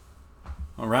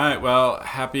All right, well,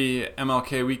 happy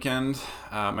MLK weekend,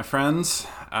 my friends.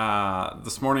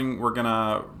 This morning we're going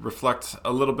to reflect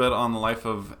a little bit on the life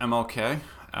of MLK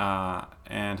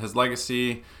and his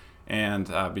legacy. And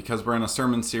because we're in a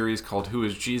sermon series called Who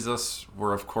is Jesus,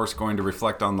 we're of course going to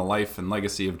reflect on the life and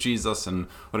legacy of Jesus and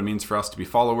what it means for us to be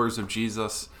followers of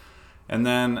Jesus. And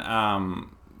then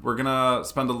we're going to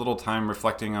spend a little time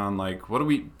reflecting on what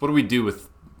do we do with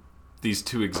these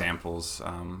two examples?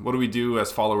 What do we do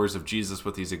as followers of Jesus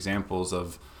with these examples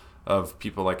of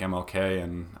people like MLK,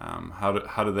 and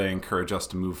how do they encourage us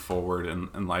to move forward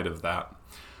in light of that?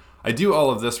 I do all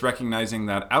of this recognizing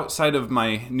that outside of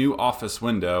my new office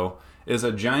window is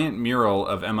a giant mural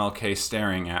of MLK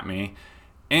staring at me,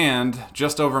 and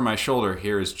just over my shoulder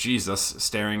here is Jesus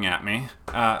staring at me.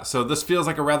 So this feels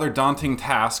like a rather daunting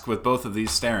task with both of these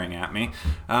staring at me,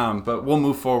 but we'll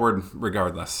move forward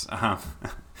regardless.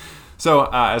 So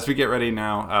as we get ready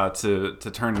now to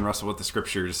turn and wrestle with the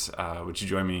scriptures, would you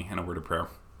join me in a word of prayer?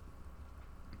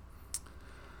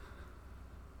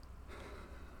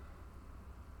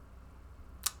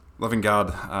 Loving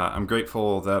God, I'm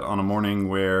grateful that on a morning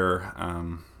where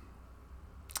I'm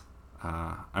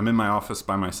in my office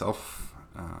by myself,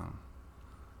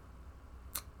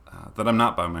 that I'm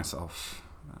not by myself.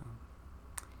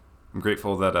 I'm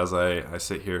grateful that as I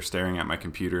sit here staring at my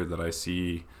computer, that I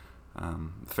see the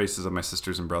faces of my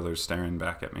sisters and brothers staring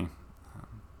back at me.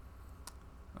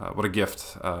 What a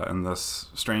gift in this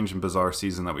strange and bizarre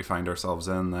season that we find ourselves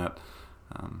in, that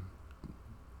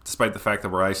despite the fact that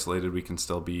we're isolated, we can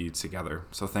still be together.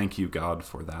 So thank you, God,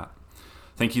 for that.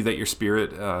 Thank you that your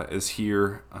Spirit is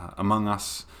here among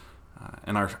us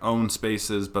in our own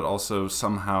spaces, but also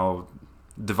somehow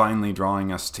divinely drawing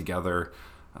us together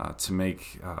to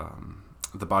make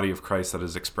the body of Christ that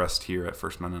is expressed here at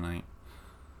First Mennonite.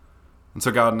 And so,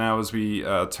 God, now as we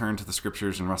turn to the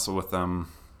scriptures and wrestle with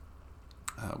them,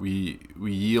 we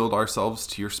yield ourselves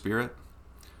to your Spirit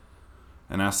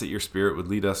and ask that your Spirit would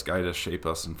lead us, guide us, shape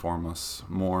us, and form us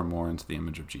more and more into the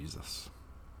image of Jesus.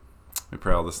 We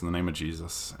pray all this in the name of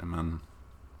Jesus. Amen.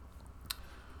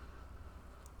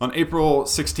 On April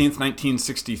 16th,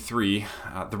 1963,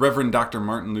 the Reverend Dr.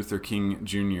 Martin Luther King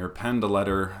Jr. penned a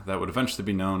letter that would eventually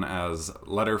be known as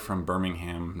Letter from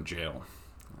Birmingham Jail.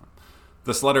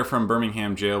 This letter from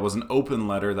Birmingham Jail was an open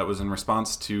letter that was in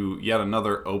response to yet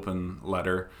another open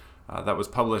letter that was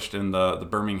published in the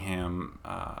Birmingham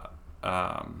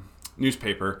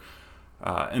newspaper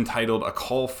entitled A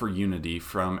Call for Unity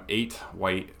from 8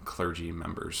 white clergy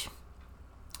members.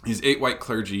 These 8 white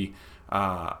clergy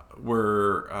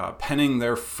were penning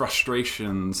their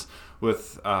frustrations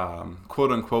with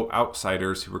quote-unquote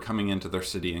outsiders who were coming into their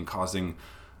city and causing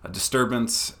a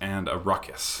disturbance and a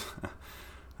ruckus.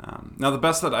 Now, the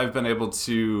best that I've been able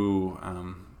to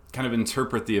kind of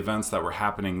interpret the events that were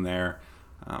happening there,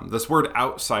 this word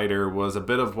outsider was a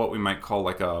bit of what we might call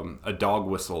like a dog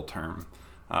whistle term.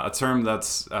 A term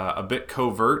that's a bit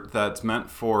covert, that's meant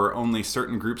for only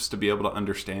certain groups to be able to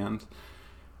understand.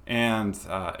 And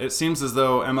it seems as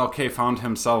though MLK found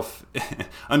himself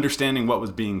understanding what was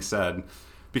being said.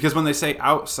 Because when they say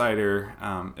outsider,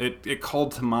 it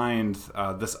called to mind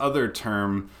this other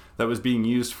term that was being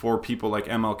used for people like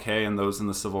MLK and those in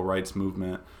the civil rights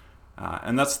movement.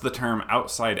 And that's the term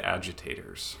outside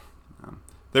agitators.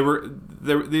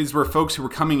 These were folks who were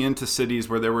coming into cities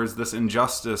where there was this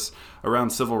injustice around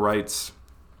civil rights,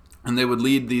 and they would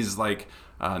lead these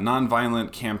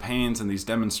nonviolent campaigns and these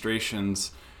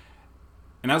demonstrations.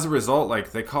 And as a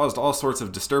result, they caused all sorts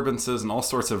of disturbances and all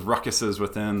sorts of ruckuses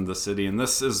within the city. And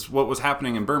this is what was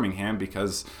happening in Birmingham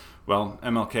because, well,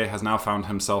 MLK has now found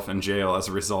himself in jail as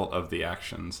a result of the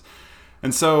actions.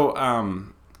 And so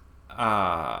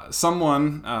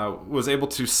someone was able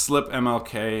to slip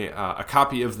MLK a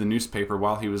copy of the newspaper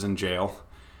while he was in jail.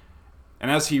 And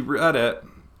as he read it,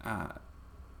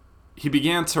 he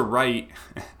began to write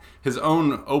his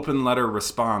own open letter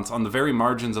response on the very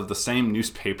margins of the same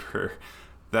newspaper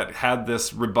that had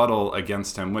this rebuttal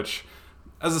against him, which,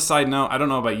 as a side note, I don't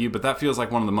know about you, but that feels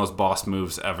like one of the most boss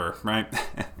moves ever, right?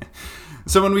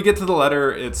 So when we get to the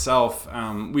letter itself,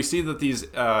 we see that these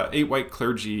 8 white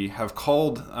clergy have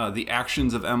called the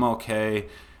actions of MLK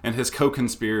and his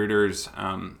co-conspirators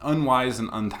unwise and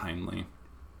untimely.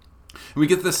 And we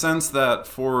get the sense that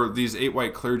for these 8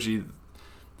 white clergy,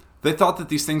 they thought that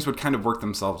these things would kind of work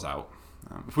themselves out.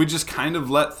 If we just kind of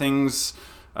let things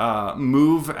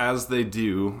move as they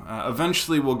do,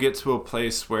 eventually we'll get to a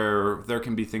place where there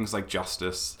can be things like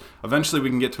justice. Eventually we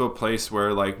can get to a place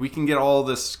where we can get all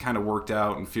this kind of worked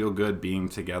out and feel good being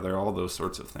together, all those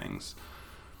sorts of things.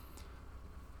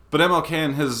 But MLK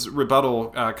in his rebuttal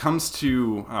comes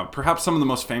to perhaps some of the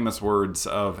most famous words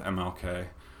of MLK,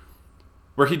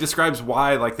 where he describes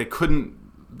why they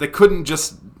couldn't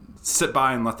just sit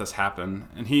by and let this happen.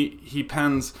 And he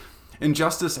pens,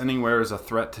 "Injustice anywhere is a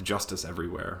threat to justice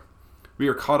everywhere. We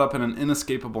are caught up in an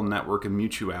inescapable network of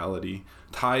mutuality,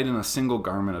 tied in a single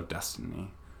garment of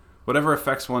destiny. Whatever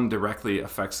affects one directly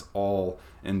affects all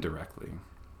indirectly."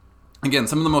 Again,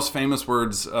 some of the most famous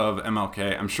words of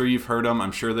MLK. I'm sure you've heard them.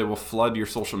 I'm sure they will flood your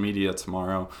social media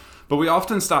tomorrow. But we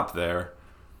often stop there.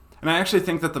 And I actually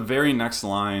think that the very next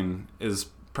line is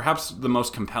perhaps the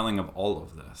most compelling of all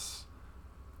of this.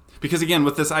 Because again,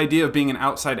 with this idea of being an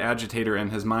outside agitator in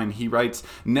his mind, he writes,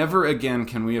 "Never again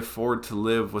can we afford to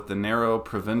live with the narrow,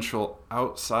 provincial,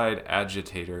 outside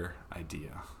agitator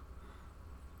idea."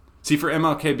 See, for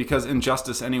MLK, because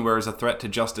injustice anywhere is a threat to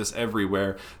justice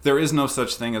everywhere, there is no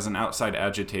such thing as an outside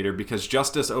agitator, because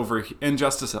injustice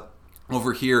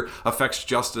over here affects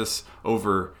justice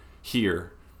over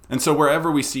here. And so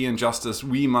wherever we see injustice,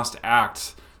 we must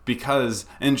act, because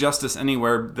injustice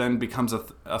anywhere then becomes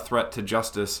a threat to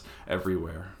justice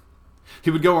everywhere. He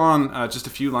would go on just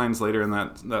a few lines later in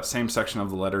that same section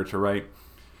of the letter to write,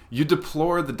 "You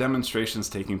deplore the demonstrations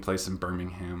taking place in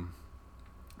Birmingham.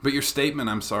 But your statement,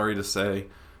 I'm sorry to say,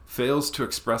 fails to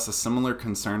express a similar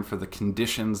concern for the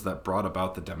conditions that brought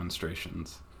about the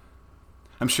demonstrations.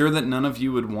 I'm sure that none of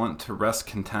you would want to rest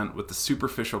content with the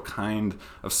superficial kind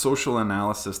of social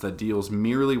analysis that deals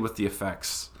merely with the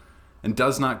effects and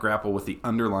does not grapple with the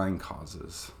underlying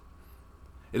causes.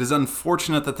 It is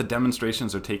unfortunate that the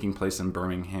demonstrations are taking place in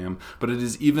Birmingham, but it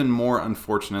is even more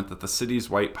unfortunate that the city's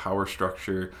white power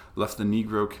structure left the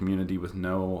Negro community with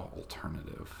no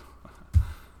alternative."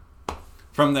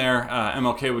 From there,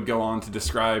 MLK would go on to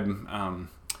describe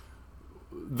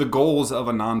the goals of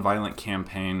a nonviolent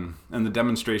campaign and the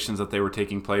demonstrations that they were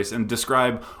taking place, and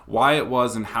describe why it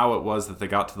was and how it was that they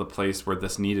got to the place where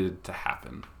this needed to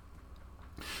happen.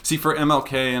 See, for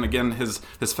MLK and again his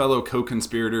fellow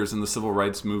co-conspirators in the civil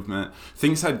rights movement,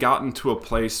 things had gotten to a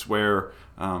place where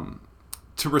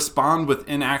to respond with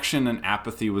inaction and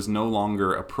apathy was no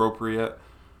longer appropriate.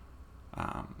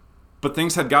 But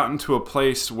things had gotten to a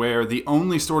place where the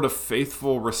only sort of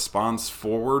faithful response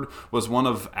forward was one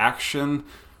of action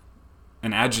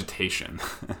and agitation.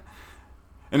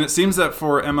 And it seems that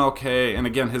for MLK and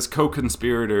again his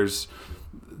co-conspirators,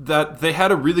 that they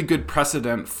had a really good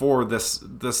precedent for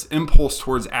this impulse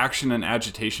towards action and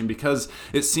agitation, because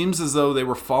it seems as though they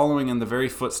were following in the very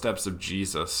footsteps of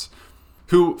Jesus,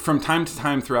 who from time to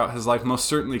time throughout his life most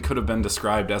certainly could have been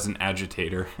described as an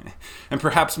agitator, and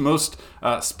perhaps most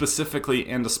specifically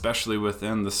and especially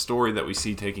within the story that we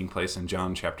see taking place in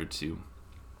John chapter 2.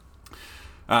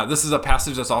 This is a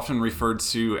passage that's often referred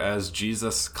to as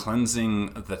Jesus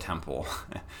cleansing the temple.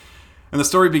 And the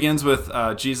story begins with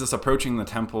Jesus approaching the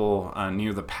temple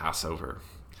near the Passover.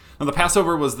 Now, the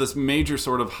Passover was this major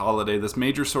sort of holiday, this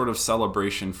major sort of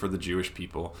celebration for the Jewish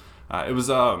people. It was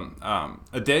a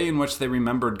day in which they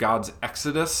remembered God's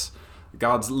exodus,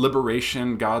 God's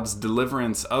liberation, God's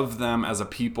deliverance of them as a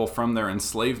people from their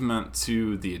enslavement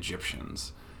to the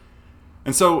Egyptians.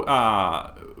 And so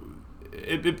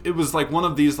it was like one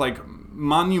of these like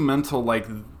monumental, like,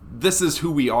 this is who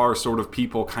we are sort of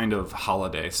people kind of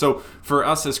holiday. So for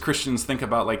us as Christians, think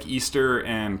about like Easter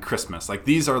and Christmas. Like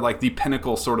these are like the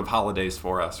pinnacle sort of holidays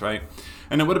for us, right?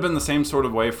 And it would have been the same sort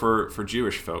of way for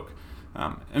Jewish folk.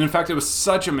 And in fact, it was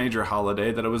such a major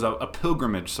holiday that it was a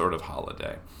pilgrimage sort of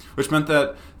holiday, which meant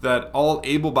that all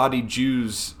able-bodied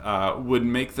Jews would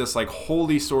make this like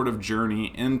holy sort of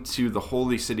journey into the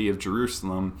holy city of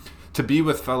Jerusalem to be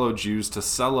with fellow Jews to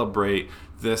celebrate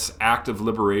this act of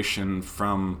liberation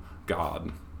from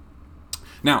God.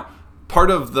 Now, part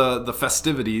of the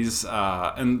festivities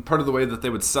and part of the way that they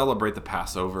would celebrate the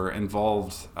Passover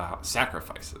involved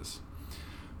sacrifices.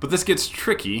 But this gets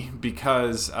tricky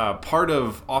because part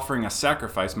of offering a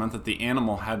sacrifice meant that the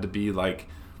animal had to be like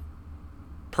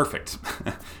perfect.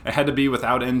 It had to be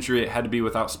without injury, it had to be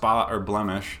without spot or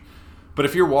blemish. But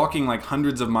if you're walking like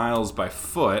hundreds of miles by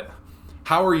foot,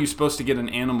 how are you supposed to get an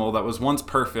animal that was once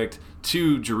perfect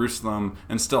to Jerusalem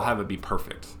and still have it be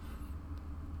perfect?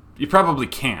 You probably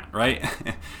can't, right?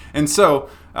 And so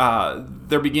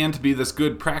there began to be this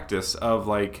good practice of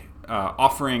like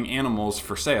offering animals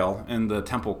for sale in the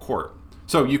temple court.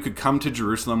 So you could come to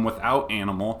Jerusalem without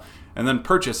animal and then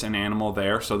purchase an animal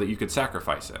there so that you could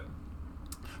sacrifice it.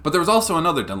 But there was also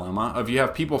another dilemma of you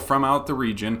have people from out the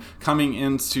region coming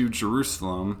into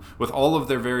Jerusalem with all of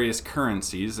their various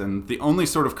currencies, and the only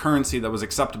sort of currency that was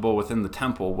acceptable within the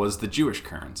temple was the Jewish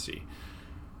currency.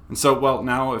 And so, well,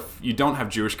 now if you don't have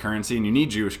Jewish currency and you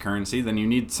need Jewish currency, then you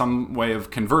need some way of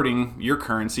converting your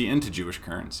currency into Jewish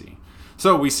currency.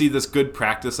 So we see this good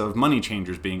practice of money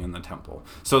changers being in the temple,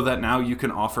 so that now you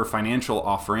can offer financial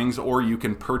offerings, or you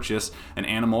can purchase an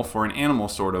animal for an animal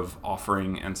sort of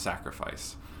offering and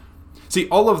sacrifice. See,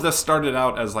 all of this started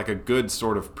out as like a good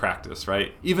sort of practice,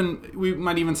 right? We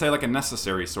might even say like a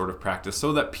necessary sort of practice,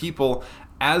 so that people,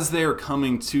 as they're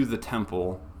coming to the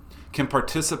temple, can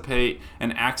participate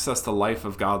and access the life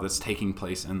of God that's taking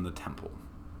place in the temple.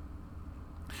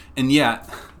 And yet,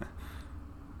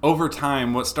 over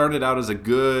time, what started out as a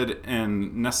good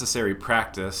and necessary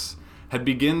practice had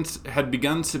begun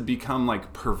to become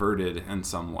like perverted in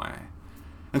some way.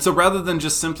 And so rather than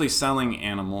just simply selling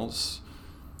animals,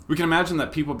 we can imagine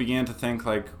that people began to think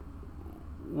like,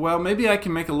 well, maybe I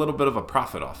can make a little bit of a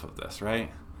profit off of this,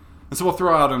 right? And so we'll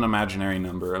throw out an imaginary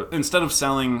number. Instead of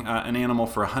selling an animal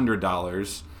for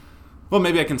 $100, well,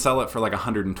 maybe I can sell it for like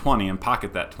 $120 and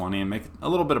pocket that $20 and make a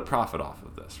little bit of profit off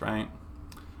of this, right?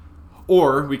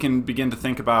 Or we can begin to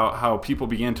think about how people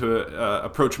began to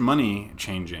approach money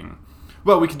changing.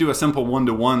 Well, we could do a simple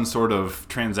one-to-one sort of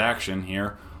transaction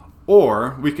here.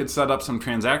 Or we could set up some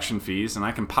transaction fees and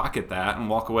I can pocket that and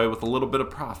walk away with a little bit of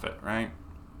profit, right?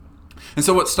 And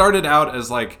so what started out as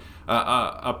like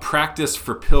a practice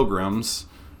for pilgrims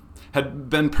had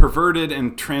been perverted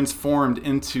and transformed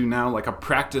into now like a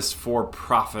practice for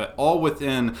profit, all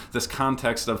within this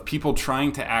context of people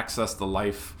trying to access the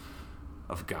life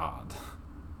of God.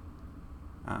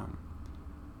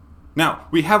 Now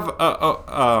we have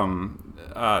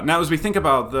now as we think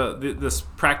about this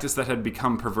practice that had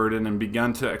become perverted and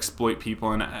begun to exploit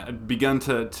people and begun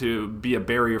to be a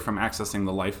barrier from accessing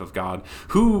the life of God,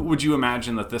 who would you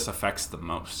imagine that this affects the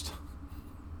most?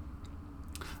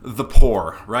 The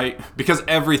poor, right? Because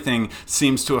everything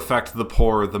seems to affect the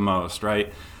poor the most,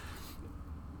 right?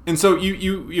 And so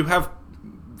you have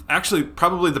actually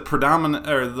probably the predominant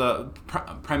or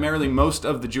primarily most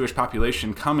of the Jewish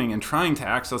population coming and trying to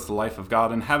access the life of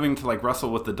God and having to like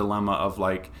wrestle with the dilemma of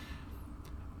like,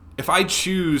 if I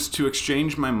choose to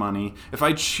exchange my money, if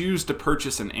I choose to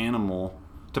purchase an animal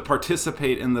to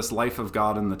participate in this life of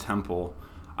God in the temple,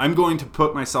 I'm going to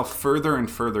put myself further and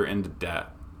further into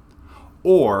debt.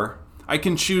 Or I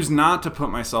can choose not to put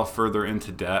myself further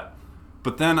into debt,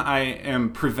 but then I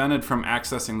am prevented from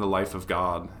accessing the life of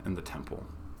God in the temple.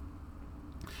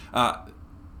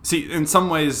 See, in some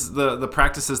ways, the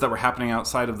practices that were happening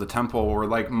outside of the temple were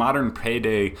like modern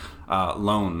payday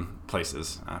loan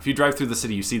places. If you drive through the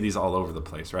city, you see these all over the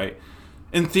place, right?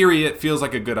 In theory, it feels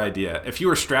like a good idea. If you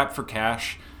are strapped for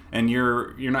cash and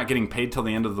you're not getting paid till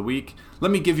the end of the week, let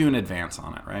me give you an advance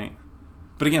on it, right?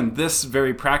 But again, this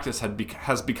very practice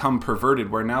has become perverted,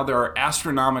 where now there are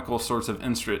astronomical sorts of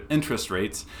interest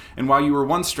rates, and while you were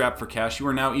once strapped for cash, you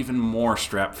are now even more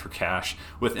strapped for cash,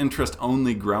 with interest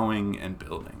only growing and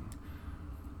building.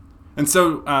 And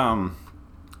so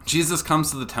Jesus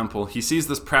comes to the temple. He sees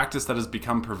this practice that has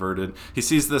become perverted. He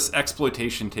sees this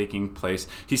exploitation taking place.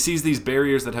 He sees these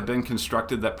barriers that have been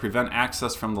constructed that prevent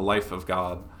access from the life of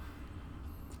God.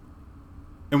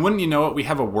 And wouldn't you know it, we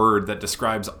have a word that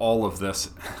describes all of this.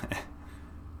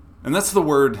 And that's the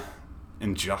word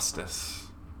injustice.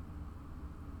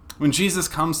 When Jesus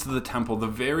comes to the temple, the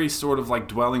very sort of like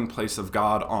dwelling place of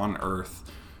God on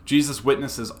earth, Jesus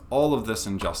witnesses all of this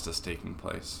injustice taking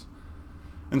place.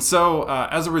 And so,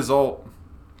 as a result,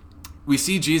 we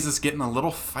see Jesus getting a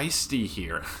little feisty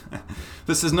here.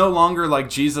 This is no longer like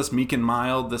Jesus meek and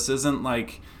mild. This isn't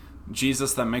like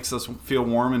Jesus that makes us feel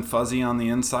warm and fuzzy on the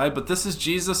inside, but this is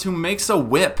Jesus who makes a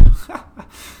whip.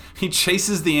 He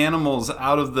chases the animals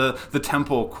out of the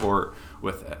temple court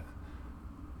with it.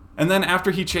 And then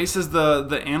after he chases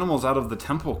the animals out of the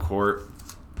temple court,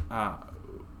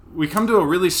 we come to a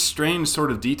really strange sort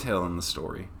of detail in the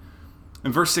story.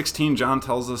 In verse 16, John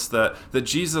tells us that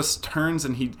Jesus turns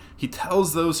and he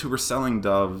tells those who were selling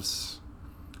doves,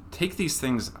 take these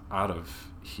things out of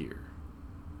here.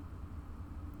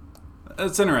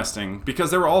 It's interesting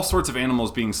because there were all sorts of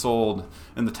animals being sold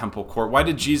in the temple court. Why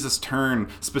did Jesus turn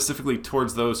specifically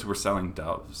towards those who were selling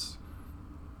doves?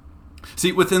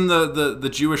 See, within the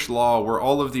Jewish law were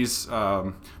all of these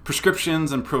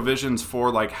prescriptions and provisions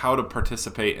for like how to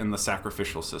participate in the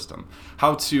sacrificial system,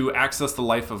 how to access the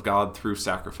life of God through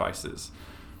sacrifices.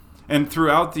 And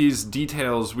throughout these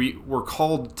details, we were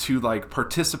called to like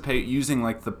participate using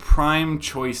like the prime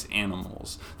choice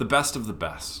animals, the best of the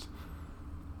best.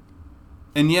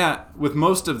 And yet, with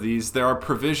most of these, there are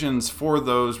provisions for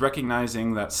those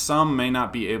recognizing that some may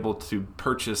not be able to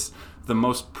purchase the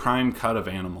most prime cut of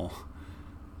animal.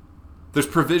 There's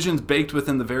provisions baked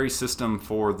within the very system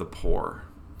for the poor.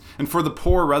 And for the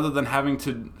poor, rather than having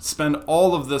to spend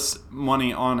all of this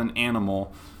money on an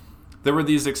animal, there were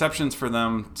these exceptions for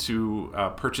them to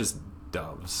purchase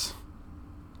doves.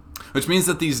 Which means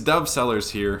that these dove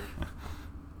sellers here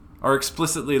are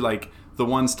explicitly like the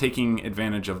ones taking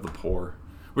advantage of the poor.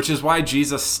 Which is why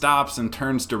Jesus stops and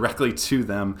turns directly to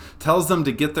them, tells them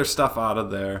to get their stuff out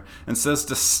of there, and says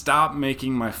to stop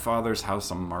making my Father's house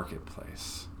a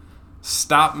marketplace.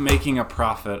 Stop making a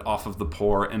profit off of the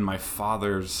poor in my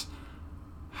Father's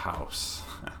house.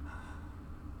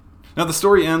 Now the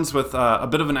story ends with a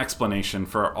bit of an explanation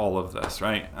for all of this,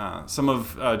 right? Some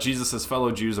of Jesus'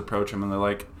 fellow Jews approach him and they're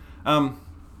like,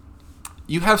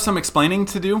 you have some explaining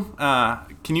to do.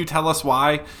 Can you tell us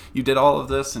why you did all of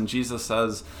this? And Jesus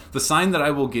says, the sign that I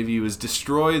will give you is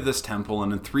destroy this temple,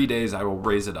 and in 3 days I will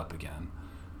raise it up again.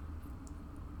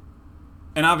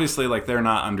 And obviously, like, they're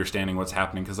not understanding what's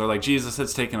happening because they're like, Jesus,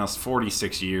 it's taken us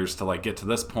 46 years to like get to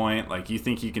this point. Like, you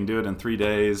think you can do it in 3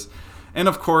 days? And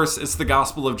of course, it's the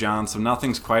Gospel of John, so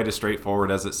nothing's quite as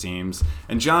straightforward as it seems.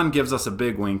 And John gives us a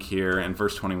big wink here in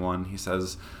verse 21. He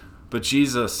says, but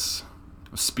Jesus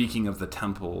was speaking of the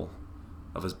temple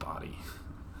of his body.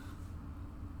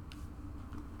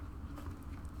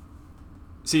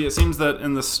 See, it seems that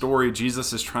in this story,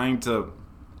 Jesus is trying to,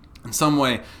 in some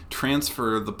way,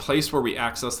 transfer the place where we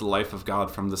access the life of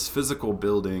God from this physical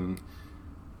building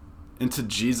into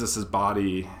Jesus'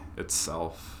 body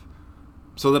itself.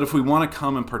 So that if we want to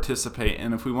come and participate,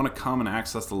 and if we want to come and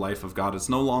access the life of God, it's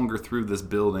no longer through this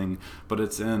building, but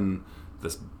it's in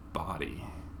this body.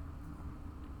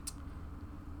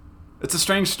 It's a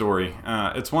strange story.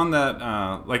 It's one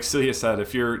that, like Celia said,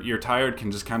 if you're tired,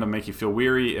 can just kind of make you feel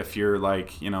weary. If you're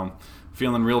like,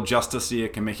 feeling real justicey,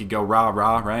 it can make you go rah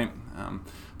rah, right?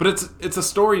 But it's a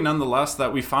story nonetheless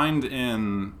that we find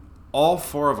in all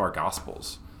 4 of our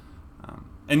Gospels.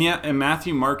 And yet in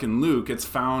Matthew, Mark, and Luke, it's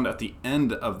found at the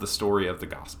end of the story of the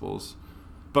Gospels.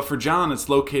 But for John, it's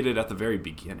located at the very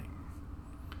beginning.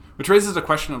 Which raises a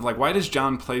question of, like, why does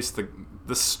John place the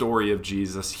story of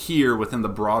Jesus here within the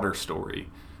broader story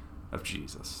of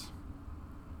Jesus?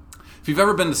 If you've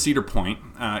ever been to Cedar Point,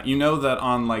 you know that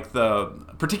on like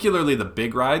particularly the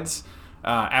big rides,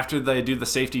 after they do the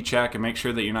safety check and make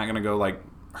sure that you're not going to go like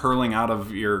hurling out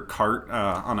of your cart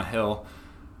on a hill,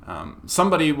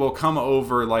 somebody will come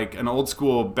over like an old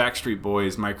school Backstreet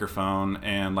Boys microphone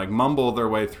and like mumble their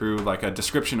way through like a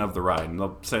description of the ride. And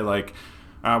they'll say like,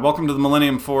 welcome to the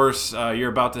Millennium Force.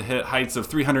 You're about to hit heights of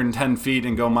 310 feet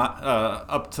and go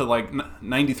up to like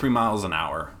 93 miles an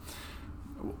hour.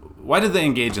 Why did they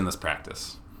engage in this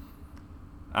practice?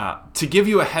 To give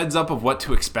you a heads up of what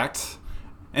to expect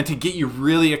and to get you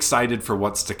really excited for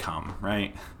what's to come,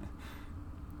 right?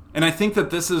 And I think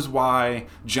that this is why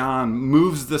John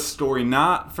moves this story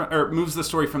moves the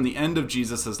story from the end of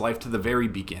Jesus' life to the very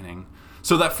beginning.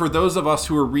 So that for those of us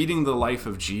who are reading the life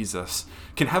of Jesus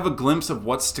can have a glimpse of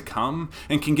what's to come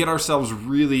and can get ourselves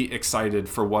really excited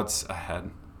for what's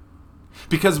ahead.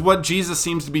 Because what Jesus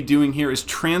seems to be doing here is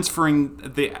transferring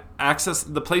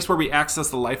the place where we access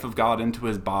the life of God into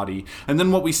his body. And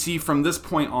then what we see from this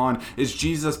point on is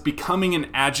Jesus becoming an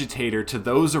agitator to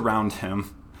those around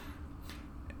him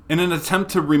in an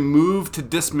attempt to remove, to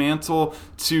dismantle,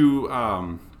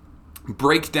 to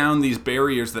break down these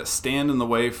barriers that stand in the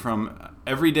way from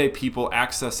everyday people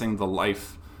accessing the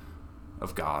life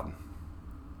of God.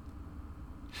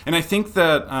 And I think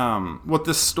that what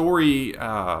this story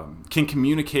can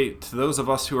communicate to those of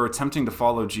us who are attempting to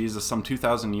follow Jesus some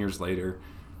 2,000 years later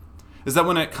is that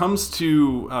when it comes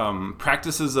to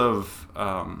practices of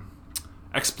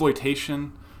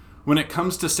exploitation, when it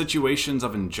comes to situations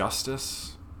of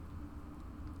injustice,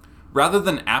 rather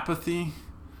than apathy,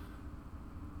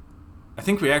 I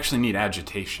think we actually need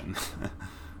agitation.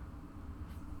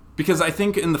 Because I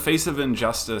think in the face of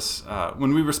injustice,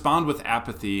 when we respond with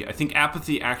apathy, I think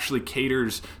apathy actually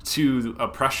caters to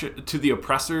oppression, to the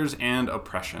oppressors and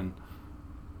oppression.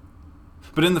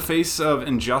 But in the face of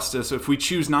injustice, if we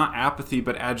choose not apathy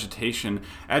but agitation,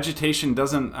 agitation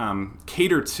doesn't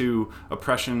cater to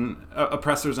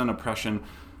oppressors and oppression,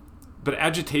 but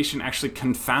agitation actually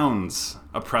confounds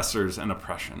oppressors and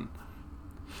oppression.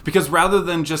 Because rather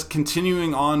than just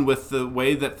continuing on with the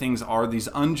way that things are, these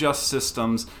unjust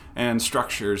systems and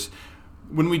structures,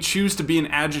 when we choose to be an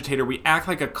agitator, we act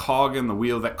like a cog in the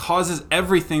wheel that causes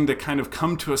everything to kind of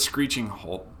come to a screeching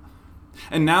halt.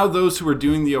 And now those who are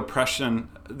doing the oppressing,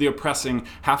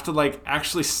 have to like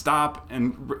actually stop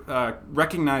and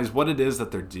recognize what it is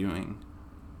that they're doing.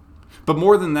 But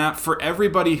more than that, for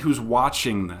everybody who's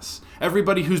watching this,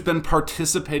 everybody who's been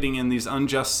participating in these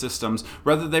unjust systems,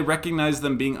 whether they recognize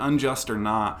them being unjust or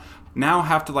not, now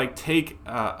have to take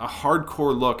a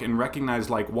hardcore look and recognize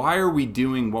why are we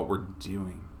doing what we're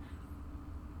doing?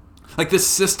 This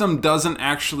system doesn't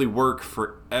actually work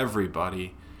for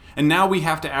everybody. And now we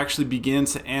have to actually begin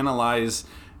to analyze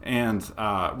and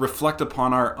reflect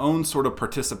upon our own sort of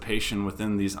participation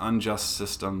within these unjust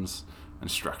systems and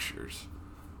structures.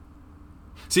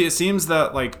 See, it seems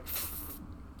that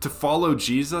to follow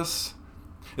Jesus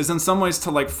is in some ways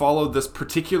to follow this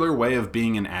particular way of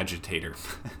being an agitator.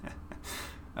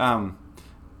 And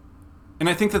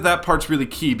I think that part's really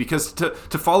key, because to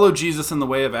follow Jesus in the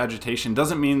way of agitation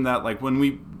doesn't mean that when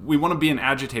we want to be an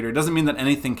agitator, it doesn't mean that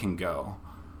anything can go.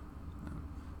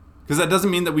 Because that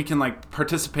doesn't mean that we can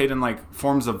participate in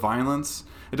forms of violence.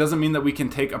 It doesn't mean that we can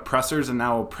take oppressors and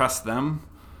now oppress them.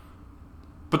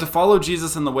 But to follow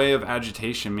Jesus in the way of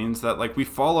agitation means that we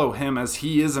follow him as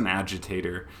he is an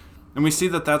agitator. And we see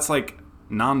that that's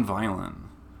nonviolent.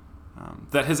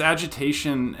 That his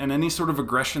agitation and any sort of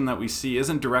aggression that we see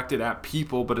isn't directed at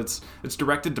people, but it's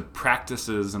directed to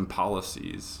practices and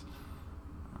policies.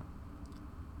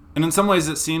 And in some ways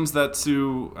it seems that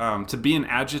to be an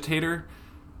agitator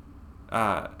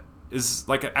is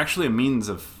actually a means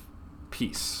of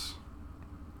peace.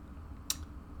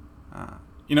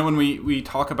 When we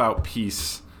talk about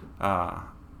peace,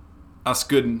 us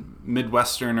good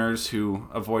Midwesterners who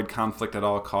avoid conflict at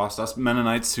all costs, us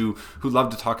Mennonites who love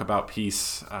to talk about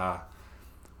peace, I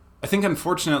think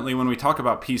unfortunately when we talk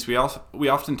about peace, we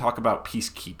often talk about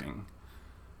peacekeeping,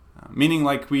 meaning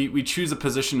we choose a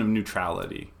position of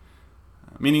neutrality,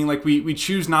 meaning we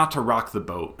choose not to rock the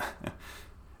boat.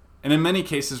 And in many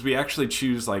cases, we actually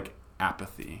choose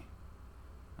apathy.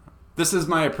 This is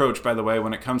my approach, by the way,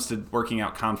 when it comes to working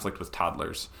out conflict with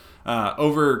toddlers.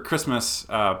 Over Christmas,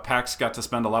 Pax got to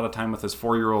spend a lot of time with his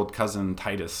 4-year-old cousin,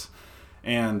 Titus.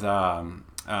 And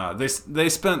they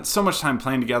spent so much time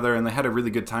playing together, and they had a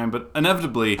really good time. But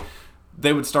inevitably,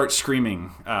 they would start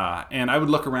screaming. And I would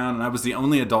look around, and I was the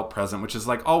only adult present, which is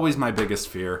always my biggest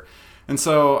fear. And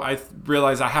so I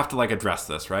realized I have to address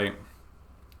this, right?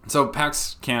 So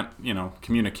Pax can't,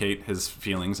 communicate his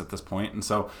feelings at this point. And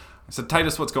so I said,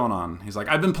 Titus, what's going on? He's like,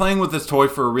 I've been playing with this toy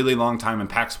for a really long time and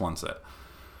Pax wants it.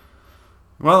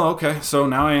 Well, okay. So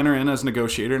now I enter in as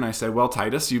negotiator and I say, well,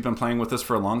 Titus, you've been playing with this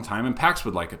for a long time and Pax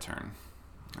would like a turn.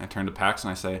 I turn to Pax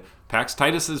and I say, Pax,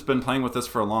 Titus has been playing with this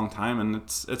for a long time and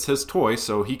it's his toy,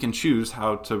 so he can choose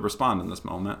how to respond in this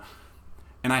moment.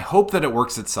 And I hope that it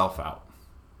works itself out.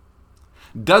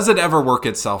 Does it ever work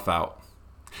itself out?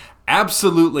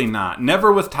 Absolutely not.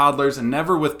 Never with toddlers and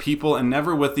never with people and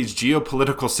never with these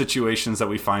geopolitical situations that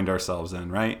we find ourselves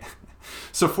in, right?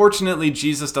 So fortunately,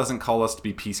 Jesus doesn't call us to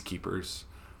be peacekeepers.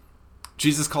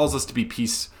 Jesus calls us to be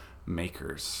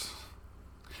peacemakers.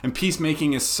 And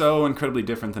peacemaking is so incredibly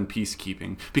different than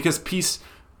peacekeeping, because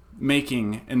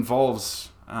peacemaking involves,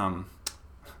 it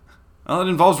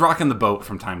involves rocking the boat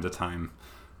from time to time.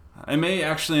 It may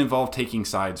actually involve taking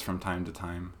sides from time to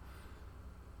time.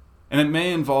 And it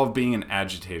may involve being an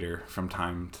agitator from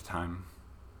time to time.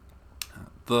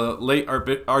 The late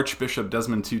Archbishop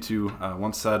Desmond Tutu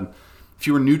once said, if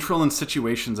you are neutral in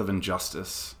situations of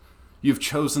injustice, you've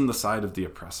chosen the side of the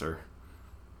oppressor.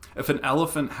 If an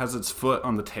elephant has its foot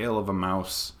on the tail of a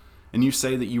mouse, and you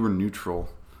say that you are neutral,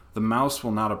 the mouse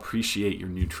will not appreciate your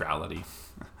neutrality.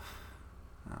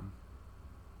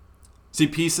 See,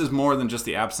 peace is more than just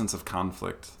the absence of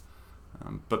conflict,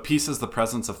 but peace is the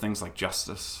presence of things like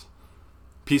justice.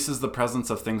 Peace is the presence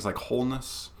of things like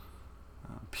wholeness.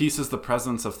 Peace is the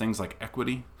presence of things like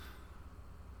equity.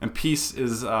 And peace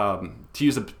is, to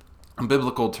use a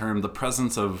biblical term, the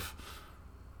presence of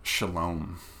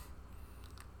shalom.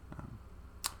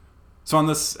 So on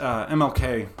this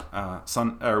MLK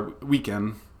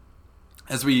weekend,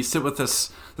 as we sit with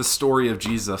this story of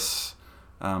Jesus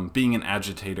being an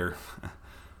agitator,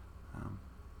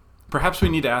 perhaps we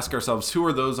need to ask ourselves, who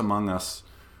are those among us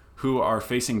who are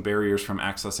facing barriers from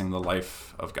accessing the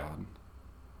life of God?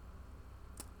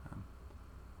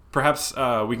 Perhaps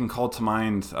we can call to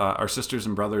mind our sisters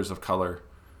and brothers of color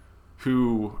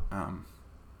who,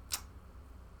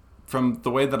 from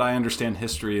the way that I understand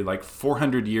history,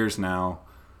 400 years now,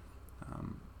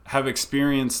 have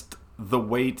experienced the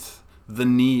weight, the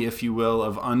knee, if you will,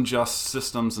 of unjust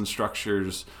systems and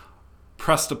structures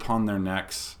pressed upon their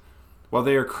necks while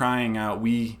they are crying out,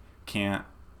 "We can't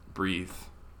breathe."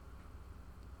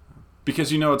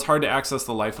 Because it's hard to access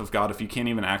the life of God if you can't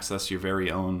even access your very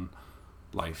own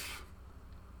life.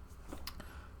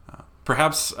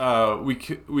 Perhaps we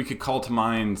could call to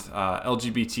mind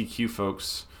LGBTQ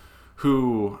folks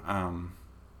who,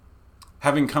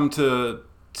 having come to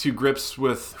grips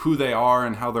with who they are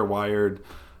and how they're wired,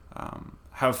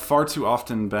 have far too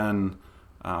often been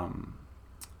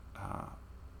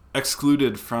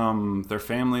excluded from their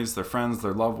families, their friends,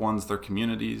 their loved ones, their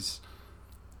communities.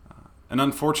 And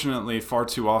unfortunately, far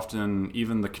too often,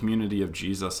 even the community of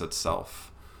Jesus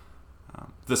itself.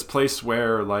 This place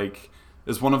where,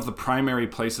 is one of the primary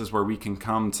places where we can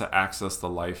come to access the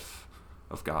life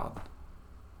of God.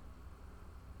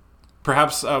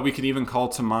 Perhaps we could even call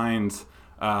to mind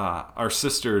our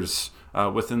sisters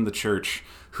within the church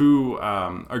who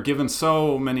are given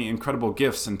so many incredible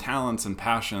gifts and talents and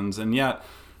passions, and yet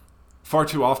far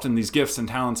too often these gifts and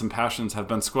talents and passions have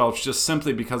been squelched just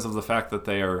simply because of the fact that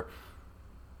they are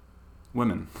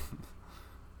women.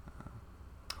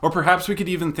 Or perhaps we could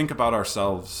even think about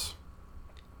ourselves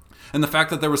and the fact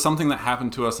that there was something that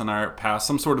happened to us in our past,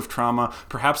 some sort of trauma.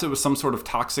 Perhaps it was some sort of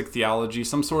toxic theology,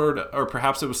 or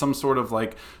perhaps it was some sort of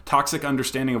toxic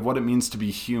understanding of what it means to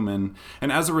be human.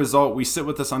 And as a result, we sit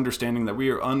with this understanding that we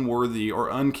are unworthy or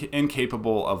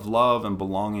incapable of love and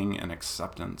belonging and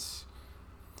acceptance.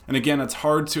 And again, it's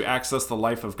hard to access the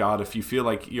life of God if you feel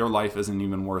like your life isn't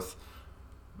even worth,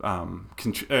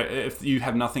 if you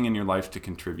have nothing in your life to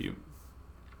contribute.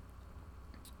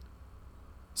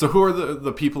 So who are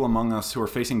the people among us who are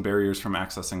facing barriers from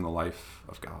accessing the life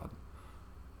of God?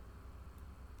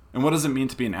 And what does it mean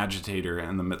to be an agitator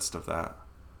in the midst of that?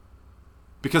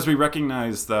 Because we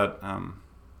recognize that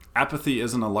apathy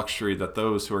isn't a luxury that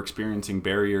those who are experiencing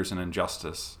barriers and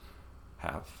injustice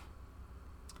have.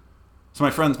 So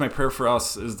my friends, my prayer for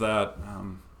us is that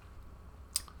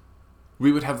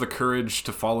we would have the courage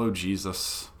to follow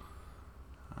Jesus,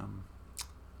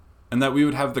 and that we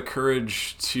would have the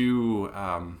courage to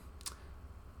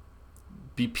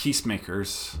be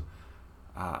peacemakers,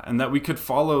 and that we could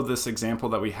follow this example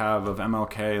that we have of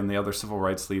MLK and the other civil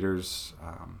rights leaders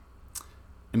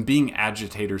in being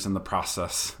agitators in the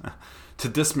process to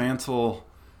dismantle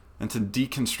and to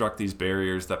deconstruct these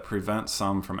barriers that prevent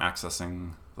some from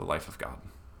accessing the life of God.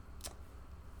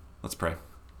 Let's pray.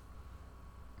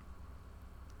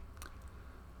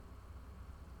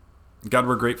 God,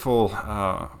 we're grateful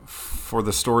for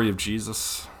the story of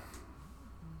Jesus.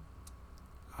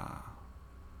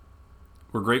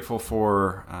 We're grateful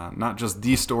for not just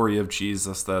the story of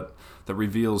Jesus that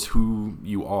reveals who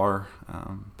you are,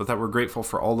 but that we're grateful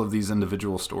for all of these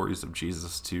individual stories of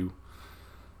Jesus too.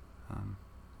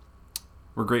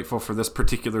 We're grateful for this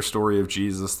particular story of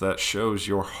Jesus that shows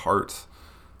your heart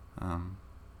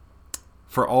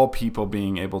for all people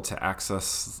being able to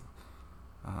access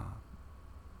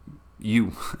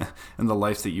you and the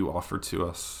life that you offer to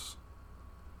us.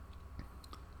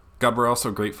 God, we're also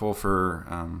grateful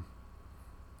for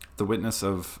the witness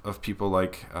of people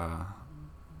like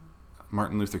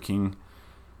Martin Luther King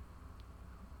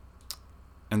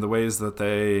and the ways that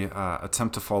they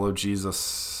attempt to follow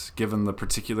Jesus given the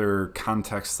particular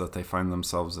context that they find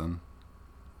themselves in.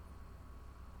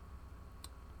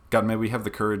 God, may we have the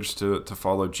courage to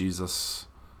follow Jesus.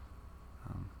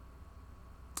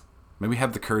 May we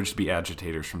have the courage to be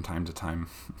agitators from time to time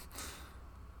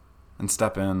and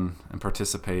step in and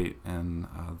participate in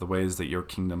the ways that your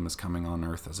kingdom is coming on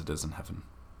earth as it is in heaven.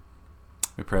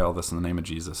 We pray all this in the name of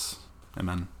Jesus.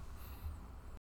 Amen.